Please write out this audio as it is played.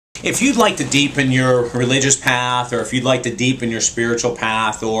If you'd like to deepen your religious path, or if you'd like to deepen your spiritual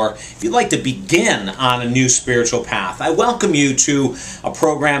path, or if you'd like to begin on a new spiritual path, I welcome you to a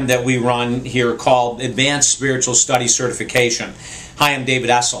program that we run here called Advanced Spiritual Study Certification. Hi, I'm David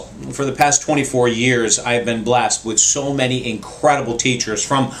Essel. For the past 24 years, I have been blessed with so many incredible teachers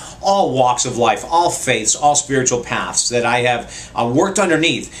from all walks of life, all faiths, all spiritual paths that I have worked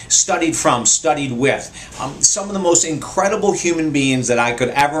underneath, studied from, studied with. Some of the most incredible human beings that I could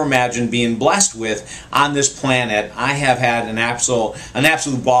ever imagine being blessed with on this planet, I have had an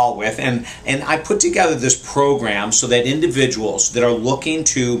absolute ball with. And I put together this program so that individuals that are looking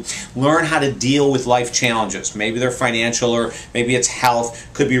to learn how to deal with life challenges, maybe they're financial, or maybe it's health,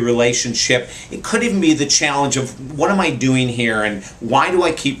 could be relationship, it could even be the challenge of what am I doing here, and why do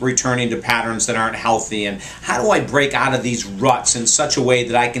I keep returning to patterns that aren't healthy, and how do I break out of these ruts in such a way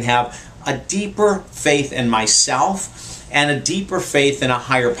that I can have a deeper faith in myself and a deeper faith in a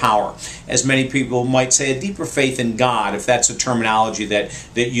higher power. As many people might say, a deeper faith in God, if that's a terminology that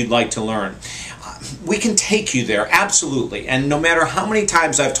you'd like to learn. We can take you there, absolutely. And no matter how many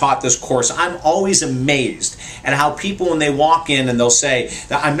times I've taught this course, I'm always amazed at how people, when they walk in and they'll say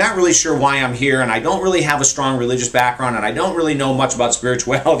that I'm not really sure why I'm here, and I don't really have a strong religious background, and I don't really know much about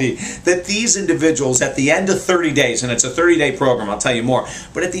spirituality, that these individuals at the end of 30 days, and it's a 30-day program, I'll tell you more,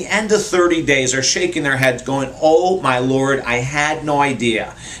 but at the end of 30 days are shaking their heads going, oh my Lord, I had no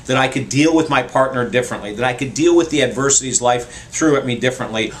idea that I could deal with my partner differently, that I could deal with the adversities life threw at me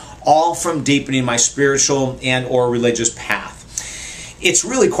differently, all from deepening my spiritual and or religious path. It's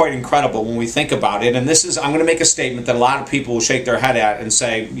really quite incredible when we think about it, and this is, I'm going to make a statement that a lot of people will shake their head at and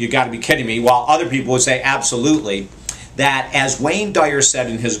say, you got to be kidding me, while other people would say, absolutely, that as Wayne Dyer said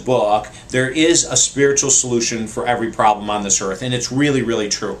in his book, there is a spiritual solution for every problem on this earth, and it's really, really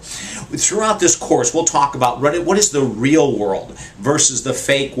true. Throughout this course, we'll talk about what is the real world versus the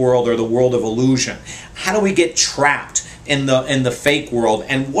fake world or the world of illusion. How do we get trapped in the fake world,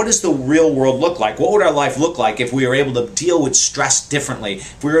 and what does the real world look like? What would our life look like if we were able to deal with stress differently?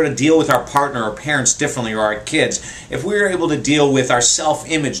 If we were to deal with our partner or parents differently, or our kids? If we were able to deal with our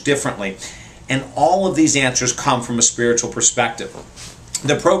self-image differently? And all of these answers come from a spiritual perspective.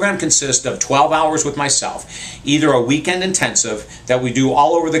 The program consists of 12 hours with myself, either a weekend intensive that we do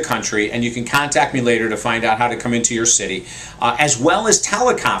all over the country, and you can contact me later to find out how to come into your city, as well as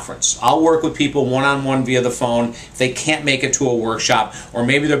teleconference. I'll work with people one-on-one via the phone if they can't make it to a workshop, or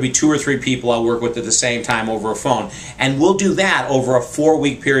maybe there'll be 2 or 3 people I'll work with at the same time over a phone. And we'll do that over a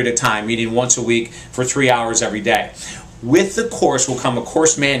 4-week period of time, meeting once a week for 3 hours every day. With the course will come a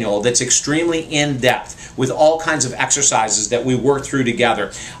course manual that's extremely in-depth with all kinds of exercises that we work through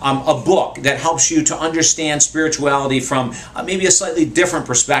together. A book that helps you to understand spirituality from maybe a slightly different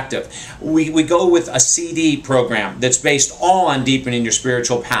perspective. We go with a CD program that's based all on deepening your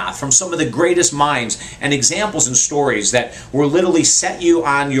spiritual path from some of the greatest minds, and examples and stories that will literally set you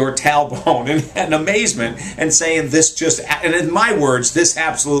on your tailbone in amazement and saying this just, and in my words, this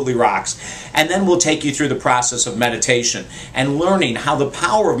absolutely rocks. And then we'll take you through the process of meditation and learning how the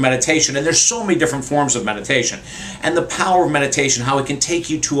power of meditation, and there's so many different forms of meditation, and the power of meditation, how it can take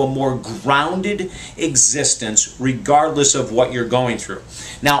you to a more grounded existence regardless of what you're going through.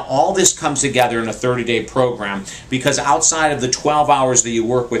 Now, all this comes together in a 30-day program, because outside of the 12 hours that you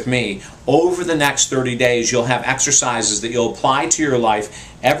work with me, over the next 30 days, you'll have exercises that you'll apply to your life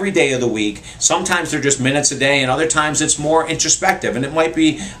every day of the week. Sometimes they're just minutes a day, and other times it's more introspective, and it might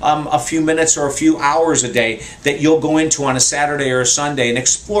be a few minutes or a few hours a day that you'll go into on a Saturday or a Sunday and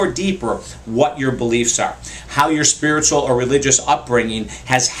explore deeper what your beliefs are, how your spiritual or religious upbringing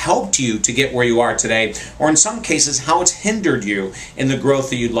has helped you to get where you are today, or in some cases how it's hindered you in the growth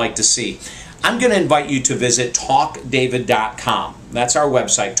that you'd like to see. I'm going to invite you to visit talkdavid.com. That's our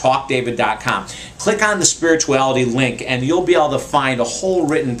website, talkdavid.com. Click on the spirituality link, and you'll be able to find a whole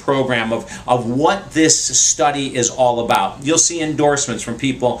written program of what this study is all about. You'll see endorsements from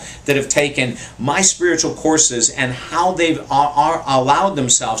people that have taken my spiritual courses and how they've allowed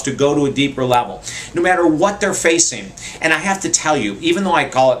themselves to go to a deeper level, no matter what they're facing. And I have to tell you, even though I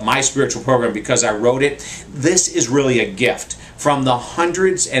call it my spiritual program because I wrote it, this is really a gift from the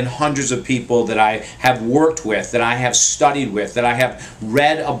hundreds and hundreds of people that I have worked with, that I have studied with, that I have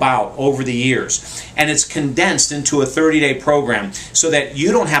read about over the years. And it's condensed into a 30-day program so that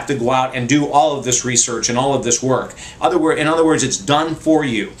you don't have to go out and do all of this research and all of this work. In other words, it's done for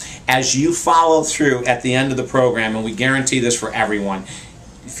you as you follow through at the end of the program, and we guarantee this for everyone.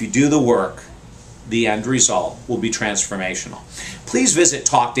 If you do the work, the end result will be transformational. Please visit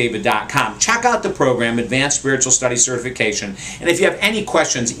talkdavid.com. Check out the program, Advanced Spiritual Study Certification. And if you have any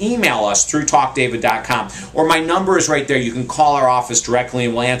questions, email us through talkdavid.com. Or my number is right there. You can call our office directly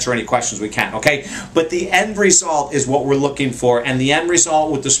and we'll answer any questions we can, okay? But the end result is what we're looking for. And the end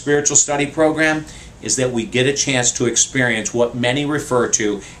result with the spiritual study program is that we get a chance to experience what many refer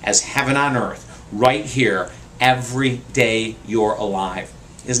to as heaven on earth right here every day you're alive.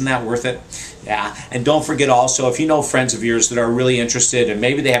 Isn't that worth it? Yeah. And don't forget also, if you know friends of yours that are really interested and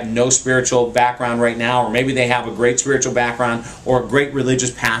maybe they have no spiritual background right now, or maybe they have a great spiritual background or a great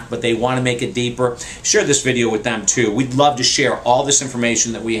religious path, but they want to make it deeper, share this video with them too. We'd love to share all this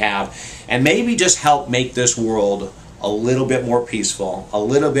information that we have and maybe just help make this world a little bit more peaceful, a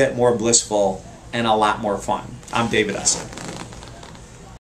little bit more blissful, and a lot more fun. I'm David Essel.